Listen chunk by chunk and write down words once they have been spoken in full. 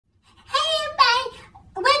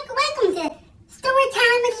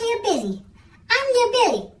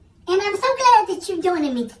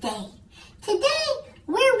joining me today. Today,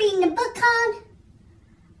 we're reading a book called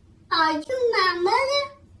Are You My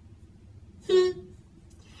Mother?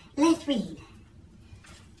 Let's read.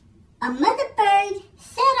 A mother bird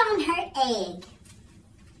sat on her egg.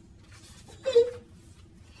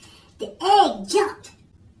 The egg jumped.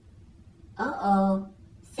 Uh-oh,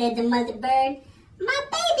 said the mother bird. My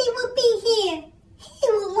baby will be here. He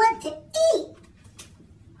will want to eat.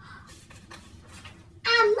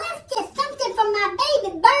 I must get something for my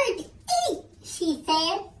baby bird to eat, she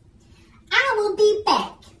said. I will be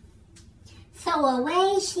back. So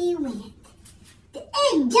away she went. The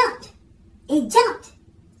egg jumped. It jumped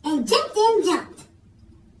and jumped and jumped.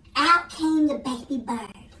 Out came the baby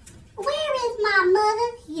bird. Where is my mother?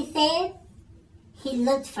 He said. He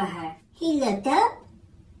looked for her. He looked up.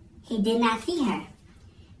 He did not see her.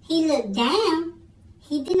 He looked down.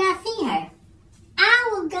 He did not see her. I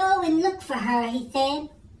will go and look for her, he said.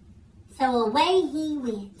 So away he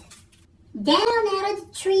went. Down out of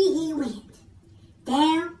the tree he went.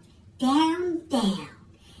 Down, down, down.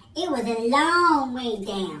 It was a long way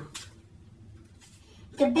down.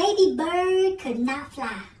 The baby bird could not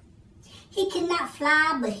fly. He could not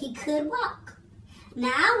fly, but he could walk.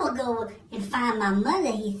 Now I will go and find my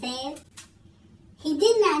mother, he said. He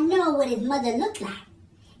did not know what his mother looked like.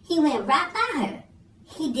 He went right by her.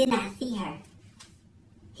 He did not see her.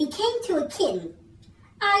 He came to a kitten.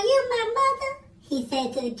 Are you my mother? He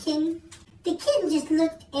said to the kitten. The kitten just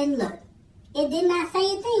looked and looked. It did not say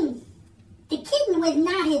a thing. The kitten was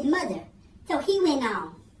not his mother, so he went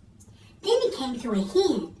on. Then he came to a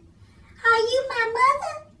hen. Are you my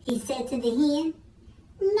mother? He said to the hen.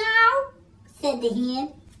 No, said the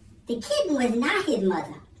hen. The kitten was not his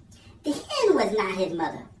mother. The hen was not his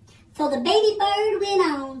mother. So the baby bird went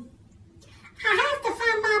on. I have to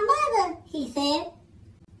find my mother, he said.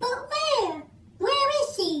 But where? Where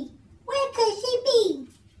is she? Where could she be?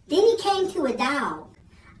 Then he came to a dog.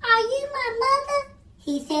 Are you my mother?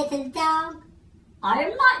 He said to the dog. I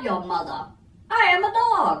am not your mother. I am a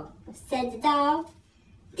dog, said the dog.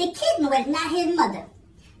 The kitten was not his mother.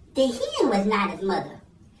 The hen was not his mother.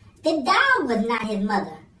 The dog was not his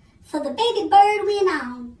mother. So the baby bird went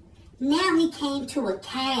on. Now he came to a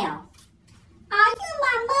cow. Are you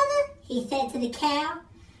my mother? He said to the cow.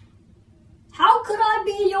 How could I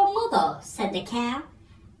be your mother? Said the cow.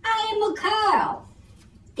 I am a cow.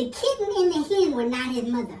 The kitten and the hen were not his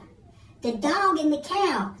mother. The dog and the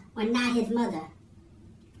cow were not his mother.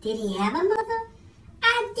 Did he have a mother?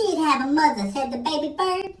 I did have a mother, said the baby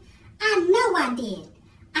bird. I know I did.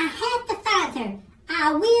 I have to find her.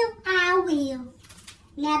 I will.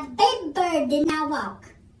 Now the baby bird did not walk.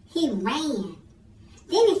 He ran.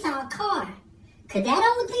 Then he saw a car. Could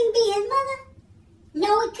that old thing be his mother?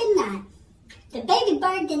 No, it could not. The baby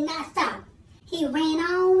bird did not stop. He ran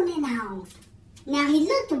on and on. Now he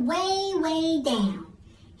looked way, way down.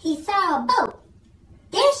 He saw a boat.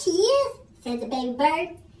 There she is, said the baby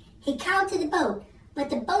bird. He called to the boat, but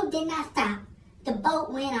the boat did not stop. The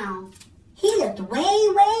boat went on. He looked way,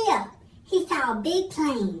 way up. He saw a big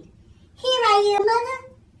plane. Here I am,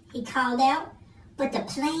 mother, he called out, but the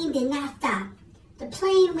plane did not stop. The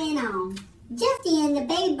plane went on. Just then, the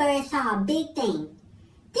baby bird saw a big thing.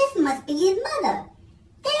 This must be his mother.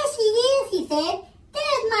 There she is, he said.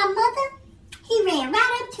 There's my mother. He ran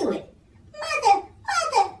right up to it. Mother,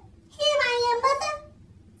 mother, here I am, mother,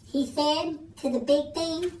 he said to the big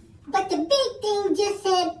thing. But the big thing just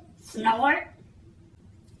said, snort.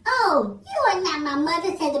 Oh, you are not my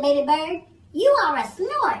mother, said the baby bird. You are a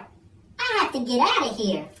snort. I have to get out of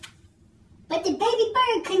here. But the baby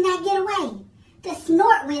bird could not get away. The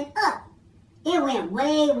snort went up. It went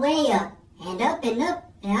way, way up. And up and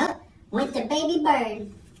up and up went the baby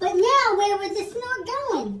bird. But now where was the snort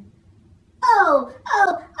going? Oh,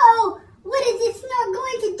 what is this snort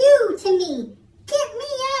going to do to me? Get me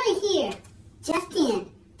out of here. Just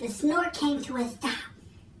then, the snort came to a stop.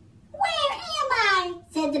 Where am I?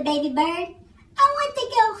 Said the baby bird. I want to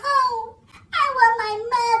go home. I want my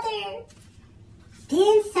mother.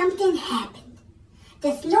 Then something happened.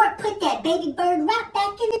 The snort put that baby bird right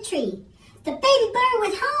back in the tree. The baby bird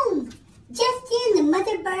was home. Just then the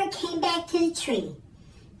mother bird came back to the tree.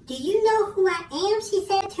 Do you know who I am? She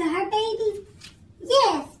said to her baby.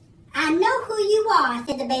 Yes, I know who you are,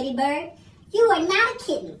 said the baby bird. You are not a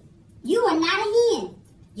kitten. You are not a hen.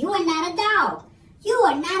 You are not a dog. You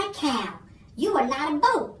are not a cow. You are not a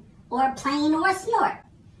boat or a plane or a snort.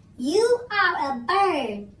 You are a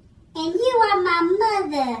bird, and you are my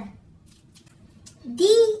mother.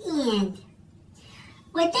 The end.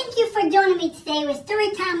 Well, thank you for joining me today with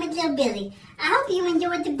Storytime with Lil Billy. I hope you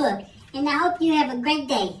enjoyed the book, and I hope you have a great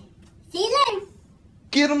day. See you later.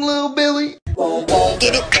 Get him, Lil Billy.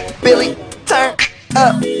 Get it, Billy, turn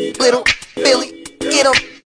up, little